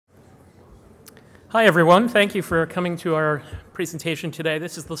Hi, everyone. Thank you for coming to our presentation today.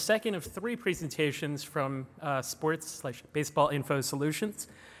 This is the second of three presentations from Sports/Baseball Info Solutions.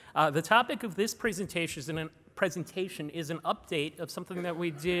 The topic of this presentation is an update of something that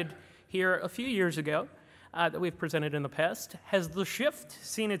we did here a few years ago that we've presented in the past. Has the shift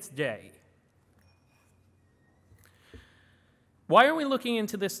seen its day? Why are we looking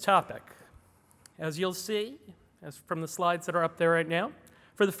into this topic? As you'll see, as from the slides that are up there right now,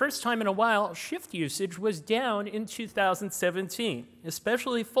 for the first time in a while, shift usage was down in 2017,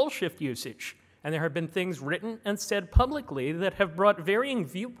 especially full shift usage. And there have been things written and said publicly that have brought varying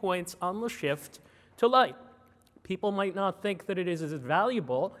viewpoints on the shift to light. People might not think that it is as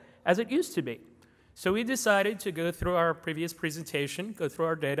valuable as it used to be. So we decided to go through our previous presentation, go through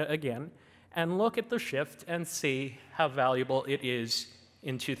our data again, and look at the shift and see how valuable it is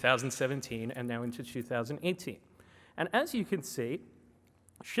in 2017 and now into 2018. And as you can see,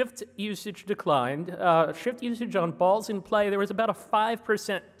 shift usage declined. Shift usage on balls in play, there was about a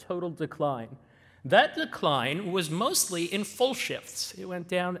 5% total decline. That decline was mostly in full shifts. It went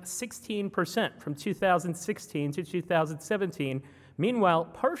down 16% from 2016 to 2017. Meanwhile,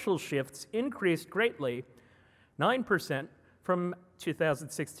 partial shifts increased greatly, 9% from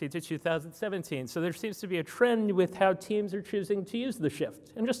 2016 to 2017. So there seems to be a trend with how teams are choosing to use the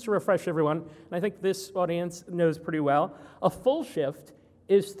shift. And just to refresh everyone, and I think this audience knows pretty well, a full shift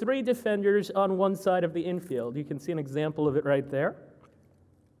is 3 defenders on one side of the infield. You can see an example of it right there.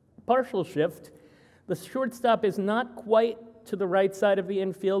 Partial shift, the shortstop is not quite to the right side of the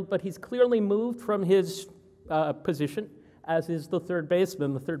infield, but he's clearly moved from his position, as is the third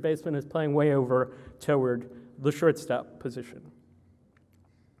baseman. The third baseman is playing way over toward the shortstop position.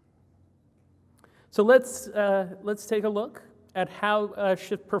 So let's take a look at how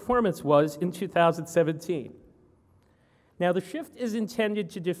shift performance was in 2017. Now, the shift is intended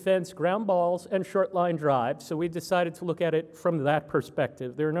to defend ground balls and short line drives, so we decided to look at it from that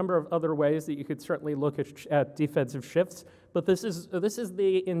perspective. There are a number of other ways that you could certainly look at defensive shifts, but this is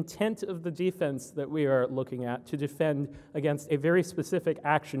the intent of the defense that we are looking at, to defend against a very specific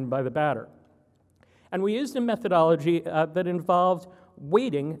action by the batter. And we used a methodology that involved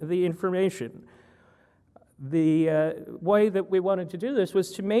weighting the information. The way that we wanted to do this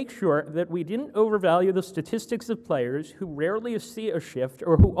was to make sure that we didn't overvalue the statistics of players who rarely see a shift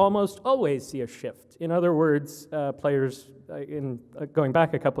or who almost always see a shift. In other words, players, going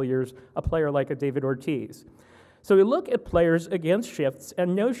back a couple of years, a player like a David Ortiz. So we look at players against shifts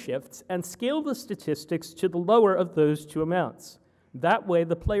and no shifts and scale the statistics to the lower of those two amounts. That way,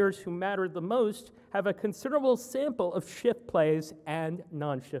 the players who matter the most have a considerable sample of shift plays and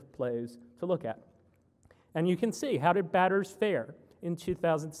non-shift plays to look at. And you can see, how did batters fare in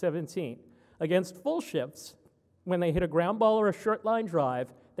 2017? Against full shifts, when they hit a ground ball or a short line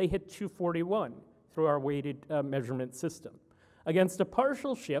drive, they hit 241 through our weighted measurement system. Against a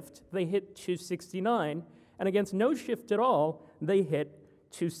partial shift, they hit 269, and against no shift at all, they hit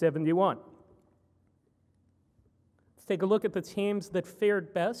 271. Let's take a look at the teams that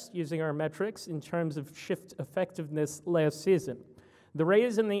fared best using our metrics in terms of shift effectiveness last season. The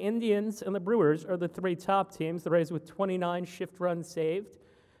Rays and the Indians and the Brewers are the 3 top teams. The Rays with 29 shift runs saved,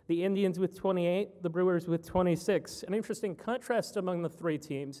 the Indians with 28, the Brewers with 26. An interesting contrast among the 3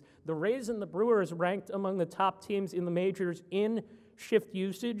 teams. The Rays and the Brewers ranked among the top teams in the majors in shift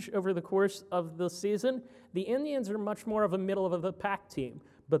usage over the course of the season. The Indians are much more of a middle-of-the-pack team,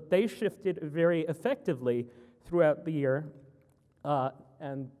 but they shifted very effectively throughout the year,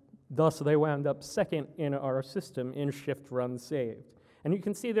 and thus they wound up second in our system in shift runs saved. And you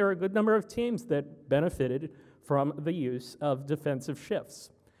can see there are a good number of teams that benefited from the use of defensive shifts.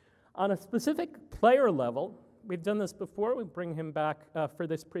 On a specific player level, we've done this before, we bring him back for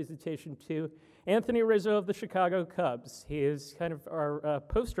this presentation too, Anthony Rizzo of the Chicago Cubs. He is kind of our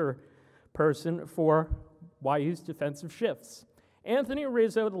poster person for why use defensive shifts. Anthony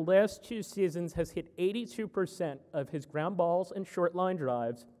Rizzo, the last 2 seasons, has hit 82% of his ground balls and short line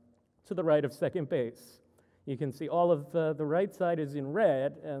drives to the right of second base. You can see all of the right side is in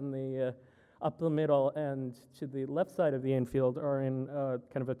red, and the up the middle and to the left side of the infield are in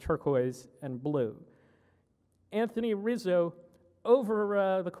kind of a turquoise and blue. Anthony Rizzo,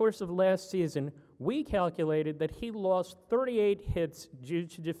 over the course of last season, we calculated that he lost 38 hits due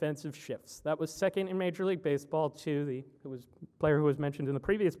to defensive shifts. That was second in Major League Baseball to the player who was mentioned in the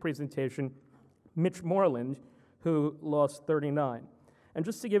previous presentation, Mitch Moreland, who lost 39. And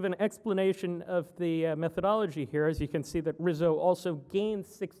just to give an explanation of the methodology here, as you can see that Rizzo also gained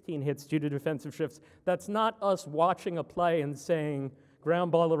 16 hits due to defensive shifts. That's not us watching a play and saying,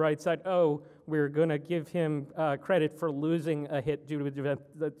 ground ball to the right side, oh, we're going to give him credit for losing a hit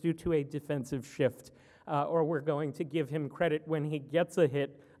due to a defensive shift. Or we're going to give him credit when he gets a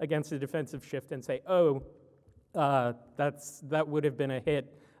hit against a defensive shift and say, oh, that would have been a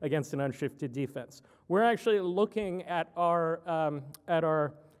hit against an unshifted defense. We're actually looking at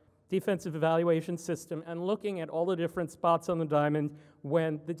our defensive evaluation system and looking at all the different spots on the diamond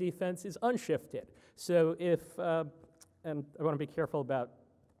when the defense is unshifted. So if, and I want to be careful about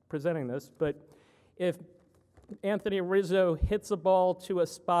presenting this, but if Anthony Rizzo hits a ball to a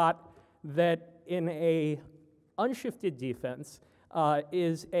spot that in a unshifted defense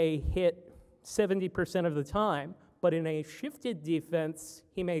is a hit 70% of the time, but in a shifted defense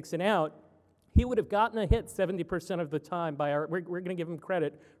he makes an out, he would have gotten a hit 70% of the time by we're going to give him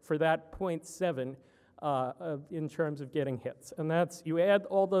credit for that 0.7 in terms of getting hits. And that's, you add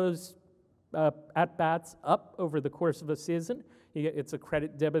all those at-bats up over the course of a season, it's a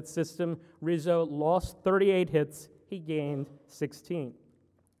credit-debit system. Rizzo lost 38 hits, he gained 16.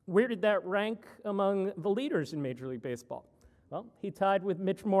 Where did that rank among the leaders in Major League Baseball? Well, he tied with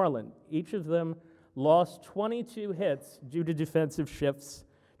Mitch Moreland. Each of them lost 22 hits due to defensive shifts.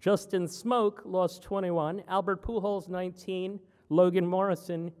 Justin Smoke lost 21, Albert Pujols 19, Logan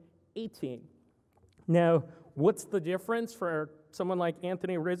Morrison 18. Now, what's the difference for someone like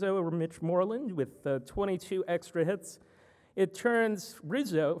Anthony Rizzo or Mitch Moreland with 22 extra hits? It turns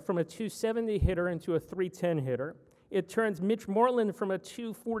Rizzo from a 270 hitter into a 310 hitter. It turns Mitch Moreland from a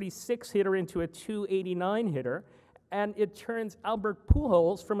 246 hitter into a 289 hitter. And it turns Albert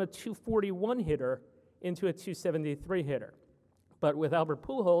Pujols from a 241 hitter into a 273 hitter. But with Albert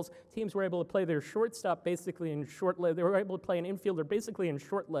Pujols, teams were able to play their shortstop basically in short left. They were able to play an infielder basically in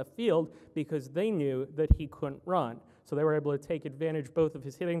short left field because they knew that he couldn't run. So they were able to take advantage both of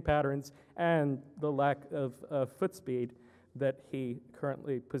his hitting patterns and the lack of foot speed that he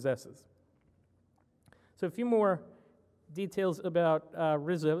currently possesses. So a few more details about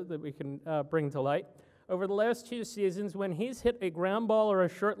Rizzo that we can bring to light. Over the last 2 seasons, when he's hit a ground ball or a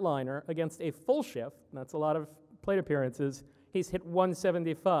short liner against a full shift, and that's a lot of plate appearances, he's hit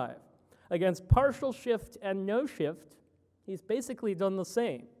 175. Against partial shift and no shift, he's basically done the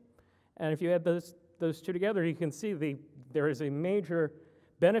same. And if you add those two together, you can see there is a major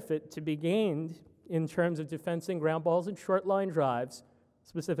benefit to be gained in terms of defensing ground balls and short line drives,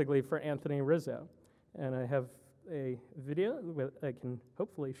 specifically for Anthony Rizzo. And I have a video that I can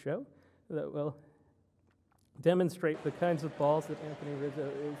hopefully show that will demonstrate the kinds of balls that Anthony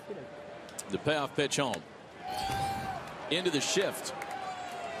Rizzo is hitting. The payoff pitch home. Into the shift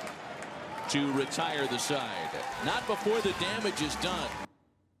to retire the side. Not before the damage is done.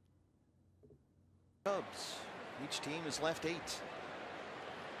 Cubs. Each team has left 8.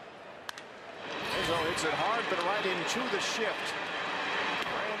 Rizzo hits it hard, but right into the shift.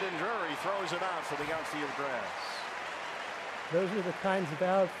 Brandon Drury throws it out for the outfield grass. Those are the kinds of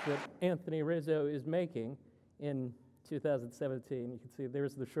outs that Anthony Rizzo is making in 2017. You can see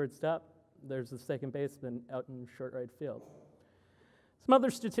there's the shortstop, there's the second baseman out in short right field. Some other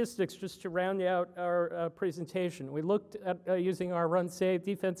statistics just to round out our presentation. We looked at using our run save,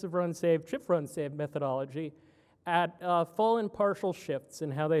 defensive run save, shift run save methodology at full and partial shifts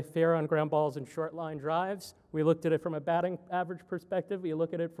and how they fare on ground balls and short line drives. We looked at it from a batting average perspective. We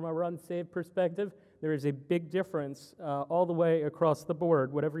look at it from a run save perspective. There is a big difference all the way across the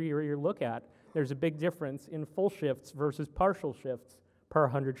board, whatever year you look at. There's a big difference in full shifts versus partial shifts per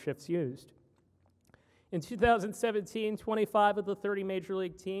 100 shifts used. In 2017, 25 of the 30 Major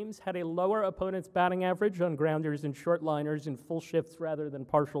League teams had a lower opponent's batting average on grounders and short liners in full shifts rather than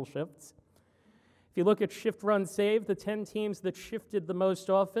partial shifts. If you look at shift run save, the 10 teams that shifted the most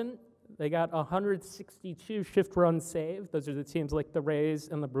often, they got 162 shift run save. Those are the teams like the Rays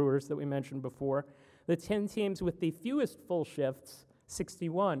and the Brewers that we mentioned before. The 10 teams with the fewest full shifts,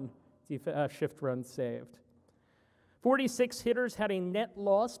 61 shift runs saved. 46 hitters had a net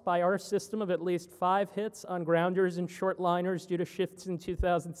loss by our system of at least 5 hits on grounders and short liners due to shifts in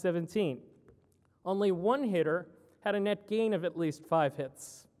 2017. Only 1 hitter had a net gain of at least 5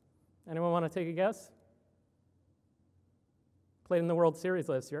 hits. Anyone want to take a guess? Played in the World Series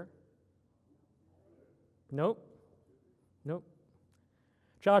last year. Nope. Nope.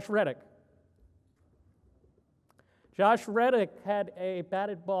 Josh Reddick. Josh Reddick had a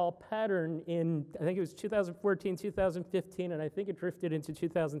batted ball pattern in, I think it was 2014, 2015, and I think it drifted into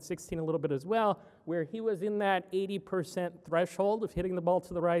 2016 a little bit as well, where he was in that 80% threshold of hitting the ball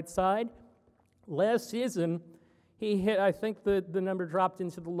to the right side. Last season, he hit, I think the number dropped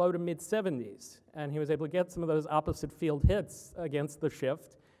into the low to mid-70s, and he was able to get some of those opposite field hits against the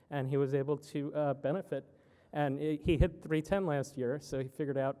shift, and he was able to benefit And he hit 310 last year, so he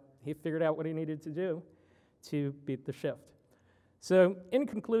figured out what he needed to do to beat the shift. So in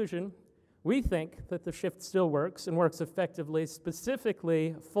conclusion, we think that the shift still works and works effectively,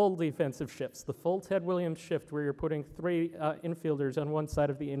 specifically full defensive shifts, the full Ted Williams shift where you're putting three infielders on one side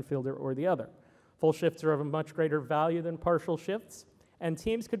of the infielder or the other. Full shifts are of a much greater value than partial shifts, and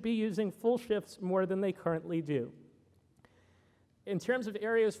teams could be using full shifts more than they currently do. In terms of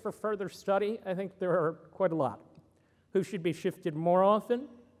areas for further study, I think there are quite a lot. Who should be shifted more often?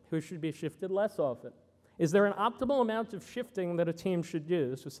 Who should be shifted less often? Is there an optimal amount of shifting that a team should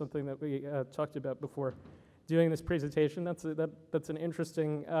do? This was something that we talked about before doing this presentation. That's an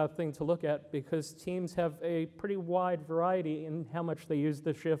interesting thing to look at because teams have a pretty wide variety in how much they use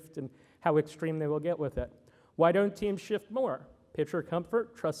the shift and how extreme they will get with it. Why don't teams shift more? Pitcher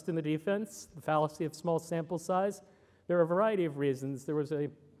comfort, trust in the defense, the fallacy of small sample size. There are a variety of reasons. There was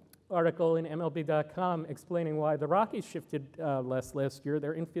an article in MLB.com explaining why the Rockies shifted less last year.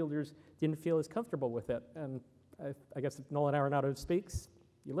 Their infielders didn't feel as comfortable with it. And I guess if Nolan Arenado speaks,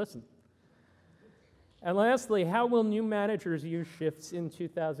 you listen. And lastly, how will new managers use shifts in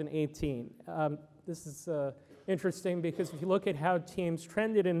 2018? This is interesting because if you look at how teams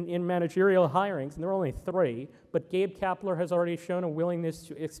trended in managerial hirings, and there are only 3, but Gabe Kapler has already shown a willingness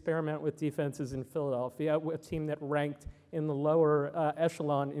to experiment with defenses in Philadelphia, a team that ranked in the lower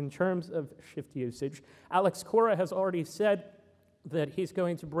echelon in terms of shift usage. Alex Cora has already said that he's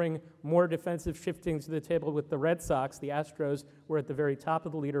going to bring more defensive shifting to the table with the Red Sox. The Astros were at the very top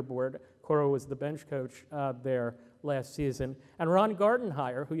of the leaderboard. Cora was the bench coach there last season. And Ron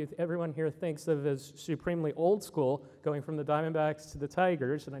Gardenhire, who everyone here thinks of as supremely old school, going from the Diamondbacks to the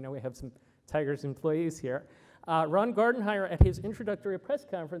Tigers, and I know we have some Tigers employees here. Ron Gardenhire, at his introductory press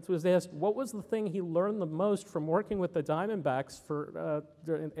conference, was asked what was the thing he learned the most from working with the Diamondbacks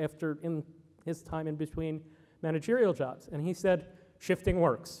in his time in between managerial jobs. And he said, shifting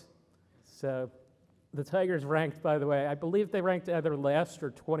works. So the Tigers ranked, by the way, I believe they ranked either last or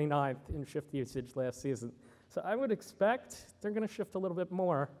 29th in shift usage last season. So I would expect they're going to shift a little bit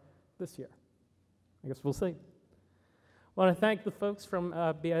more this year. I guess we'll see. I want to thank the folks from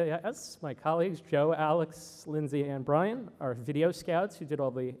BIS, my colleagues, Joe, Alex, Lindsay, and Brian, our video scouts who did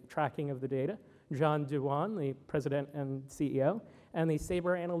all the tracking of the data, John Duwan, the president and CEO, and the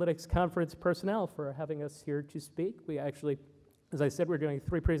SABR Analytics Conference personnel for having us here to speak. We actually, as I said, we're doing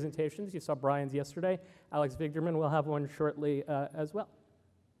 3 presentations. You saw Brian's yesterday. Alex Vigderman will have one shortly as well.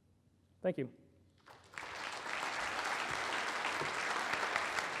 Thank you.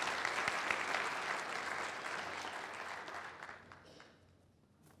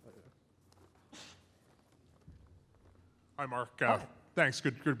 Hi, Mark. Thanks.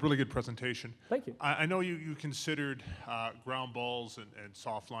 Really good presentation. Thank you. I know you considered ground balls and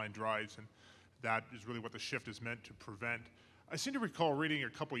soft line drives, and that is really what the shift is meant to prevent. I seem to recall reading a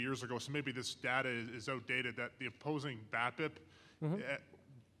couple years ago, so maybe this data is outdated, that the opposing BABIP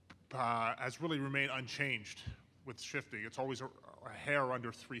has really remained unchanged with shifting. It's always a hair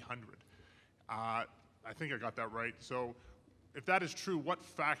under 300. I think I got that right. So if that is true, what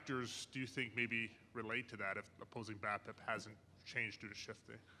factors do you think maybe relate to that if opposing BABIP hasn't changed due to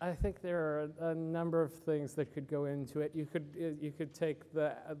shifting? I think there are a number of things that could go into it. You could take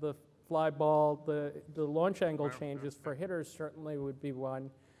the fly ball, the launch angle changes for hitters certainly would be one.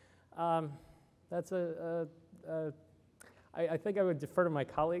 That's I think I would defer to my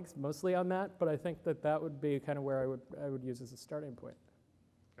colleagues mostly on that, but I think that would be kind of where I would use as a starting point.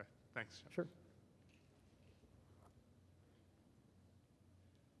 Okay, thanks. Sure.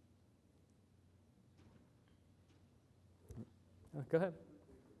 Go ahead.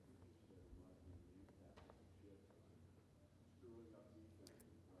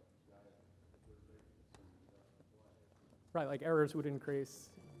 Right, like errors would increase.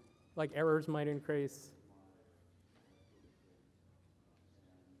 Like errors might increase.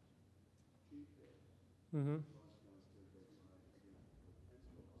 Mm-hmm.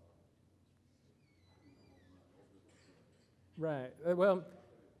 Right. Well,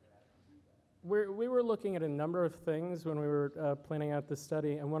 we were looking at a number of things when we were planning out the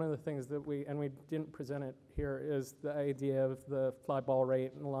study, and one of the things that we didn't present it here, is the idea of the fly ball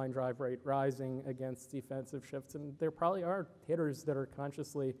rate and the line drive rate rising against defensive shifts, and there probably are hitters that are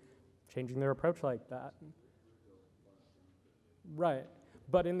consciously changing their approach like that. Right,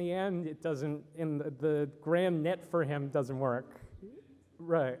 but in the end, it doesn't, in the grand net for him doesn't work.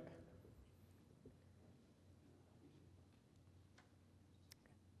 Right.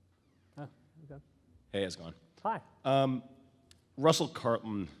 Hey, how's it going? Hi. Russell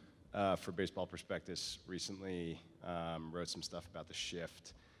Cartman for Baseball Prospectus recently wrote some stuff about the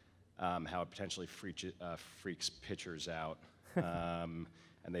shift. how it potentially freaks pitchers out.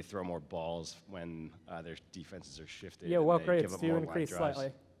 And they throw more balls when their defenses are shifted. Yeah, and walk they give rates up do more increase wide drives.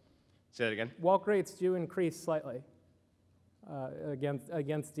 slightly. Say that again? Walk rates do increase slightly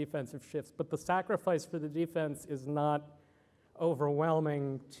against defensive shifts, but the sacrifice for the defense is not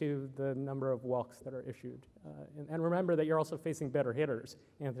overwhelming to the number of walks that are issued. And remember that you're also facing better hitters.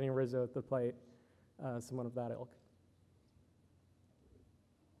 Anthony Rizzo at the plate, someone of that ilk.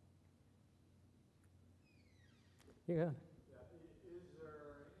 Yeah. Is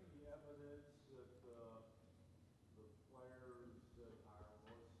there any evidence that the players that are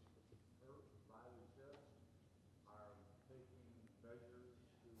most hurt by the shift are taking measures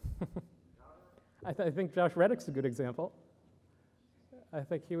to counter? I think Josh Reddick's a good example. I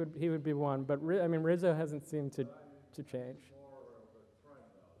think he would be one, but I mean Rizzo hasn't seemed to change. More of a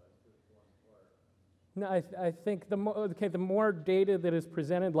trend, though. That's just one player. No, I think the more data that is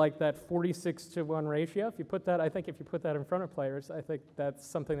presented, like that 46-to-1 ratio, if you put that in front of players, I think that's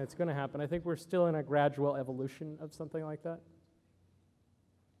something that's going to happen. I think we're still in a gradual evolution of something like that.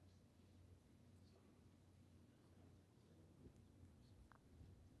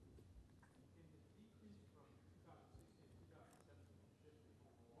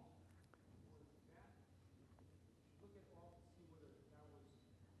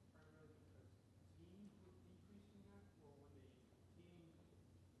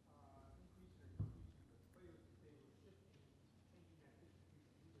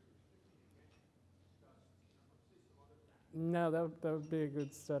 No, that would be a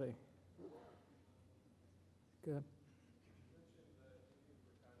good study. Good.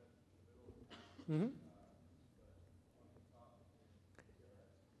 Mm-hmm.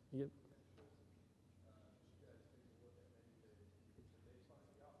 Yep.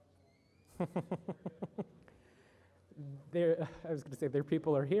 I was going to say their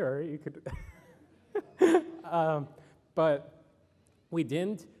people are here. You could, but we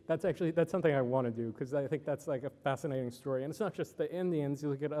didn't. That's something I want to do because I think that's like a fascinating story. And it's not just the Indians. You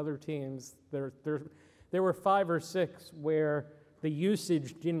look at other teams. There were 5 or 6 where the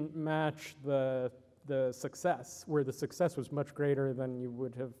usage didn't match the success, where the success was much greater than you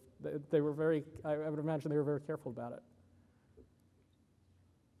would have. They were very. I would imagine they were very careful about it.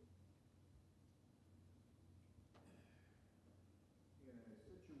 In a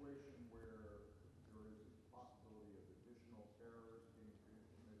situation where there is a possibility of additional errors being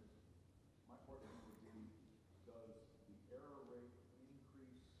committed, my question would be, does the error rate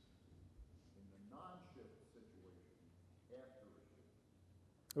increase in the non-shift situation after a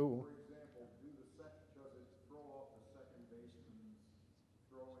shift? Ooh. For example, does it throw off the second baseman's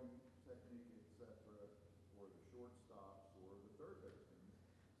throwing technique, etc., or the shortstops or the third baseman,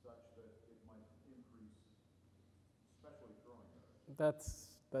 such that it might increase, especially throwing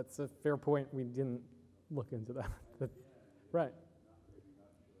errors? That's a fair point. We didn't look into that. Right.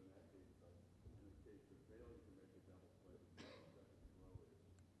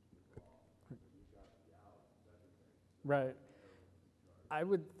 Right. I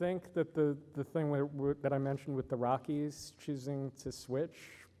would think that the thing that I mentioned with the Rockies choosing to switch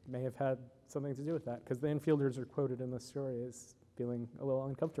may have had something to do with that, because the infielders are quoted in the story as feeling a little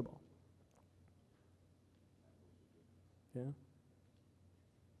uncomfortable. Yeah.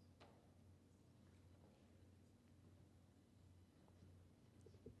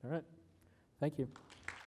 All right. Thank you.